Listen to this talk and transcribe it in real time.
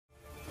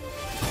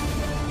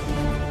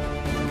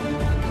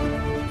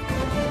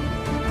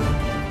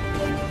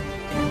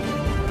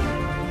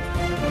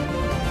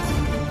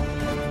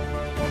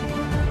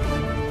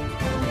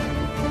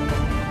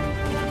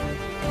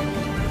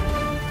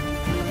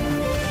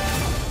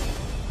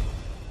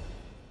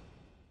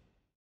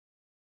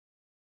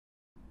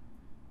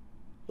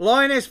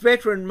Lyoness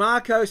veteran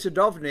Marko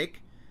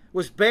Sedovnik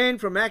was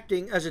banned from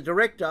acting as a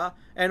director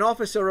and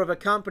officer of a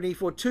company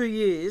for 2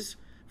 years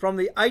from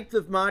the 8th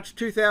of March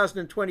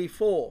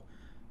 2024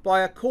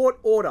 by a court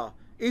order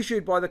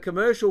issued by the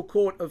Commercial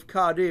Court of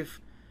Cardiff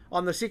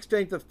on the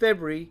 16th of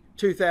February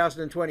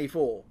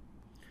 2024.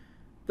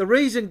 The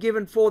reason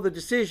given for the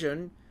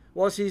decision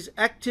was his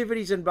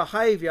activities and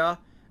behaviour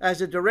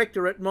as a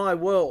director at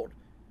Myworld,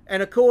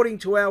 and according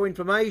to our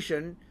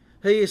information,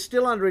 he is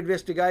still under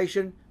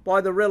investigation by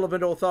the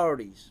relevant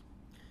authorities.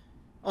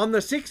 On the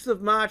 6th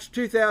of March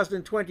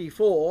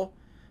 2024,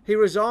 he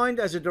resigned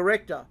as a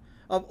director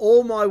of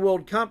all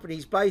Myworld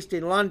companies based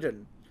in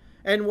London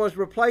and was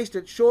replaced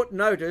at short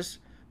notice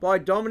by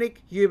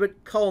Dominic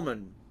Hubert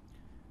Kollmann,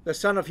 the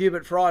son of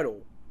Hubert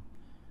Freidl.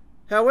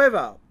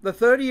 However, the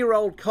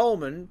 30-year-old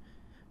Kollmann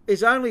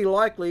is only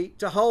likely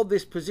to hold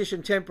this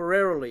position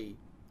temporarily.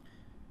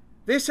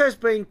 This has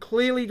been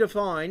clearly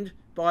defined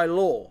by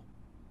law.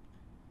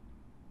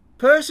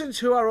 Persons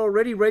who are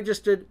already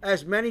registered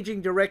as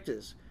managing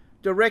directors,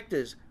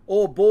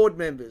 or board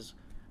members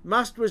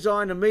must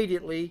resign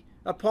immediately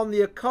upon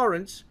the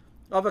occurrence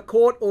of a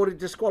court-ordered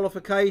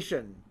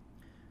disqualification.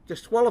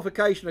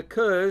 Disqualification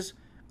occurs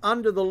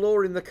under the law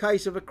in the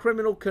case of a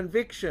criminal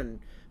conviction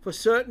for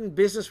certain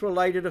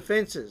business-related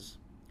offences.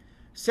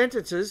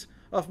 Sentences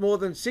of more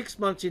than 6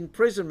 months'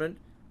 imprisonment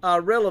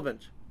are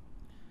relevant.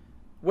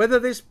 Whether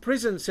this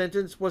prison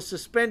sentence was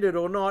suspended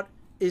or not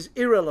is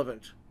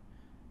irrelevant.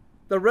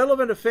 The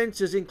relevant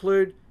offences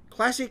include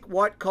classic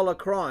white-collar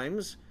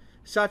crimes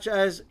such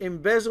as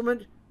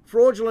embezzlement,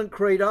 fraudulent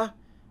creditor,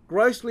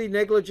 grossly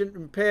negligent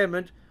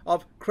impairment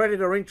of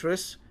creditor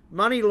interests,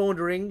 money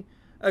laundering,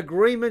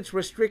 agreements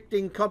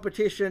restricting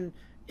competition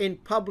in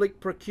public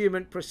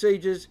procurement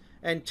procedures,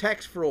 and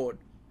tax fraud.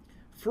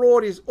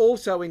 Fraud is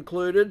also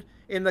included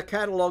in the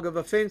catalogue of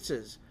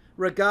offences,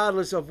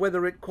 regardless of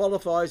whether it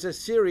qualifies as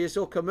serious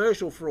or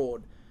commercial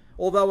fraud,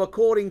 although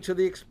according to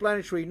the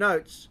explanatory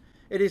notes,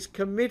 it is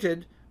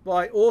committed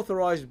by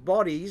authorised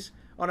bodies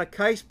on a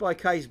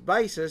case-by-case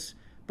basis,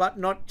 but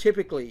not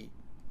typically.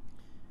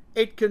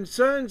 It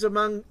concerns,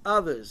 among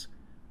others,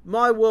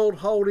 Myworld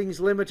Holdings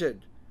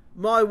Limited,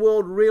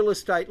 Myworld Real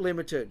Estate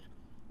Limited,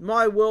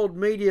 Myworld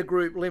Media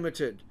Group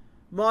Limited,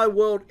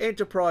 Myworld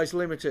Enterprise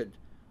Limited,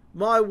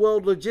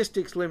 Myworld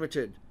Logistics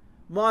Limited,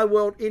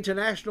 Myworld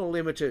International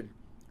Limited,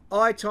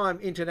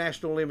 iTime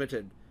International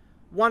Limited,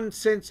 One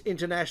Sense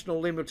International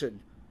Limited,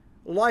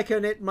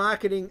 Lyconet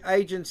Marketing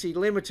Agency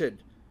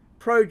Limited,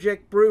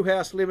 Project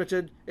Brewhouse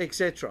Limited,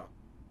 etc.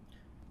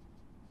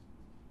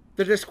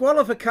 The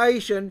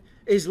disqualification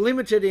is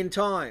limited in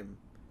time.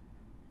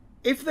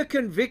 If the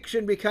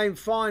conviction became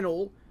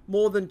final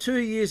more than 2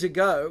 years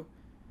ago,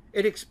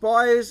 it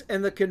expires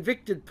and the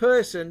convicted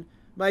person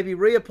may be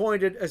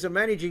reappointed as a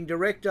managing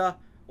director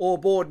or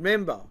board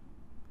member.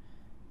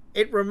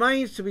 It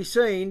remains to be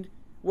seen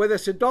whether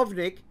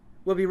Sedovnik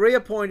will be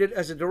reappointed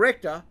as a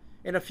director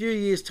in a few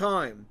years'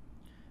 time.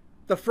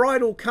 The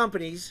Freidl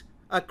companies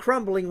are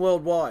crumbling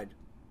worldwide.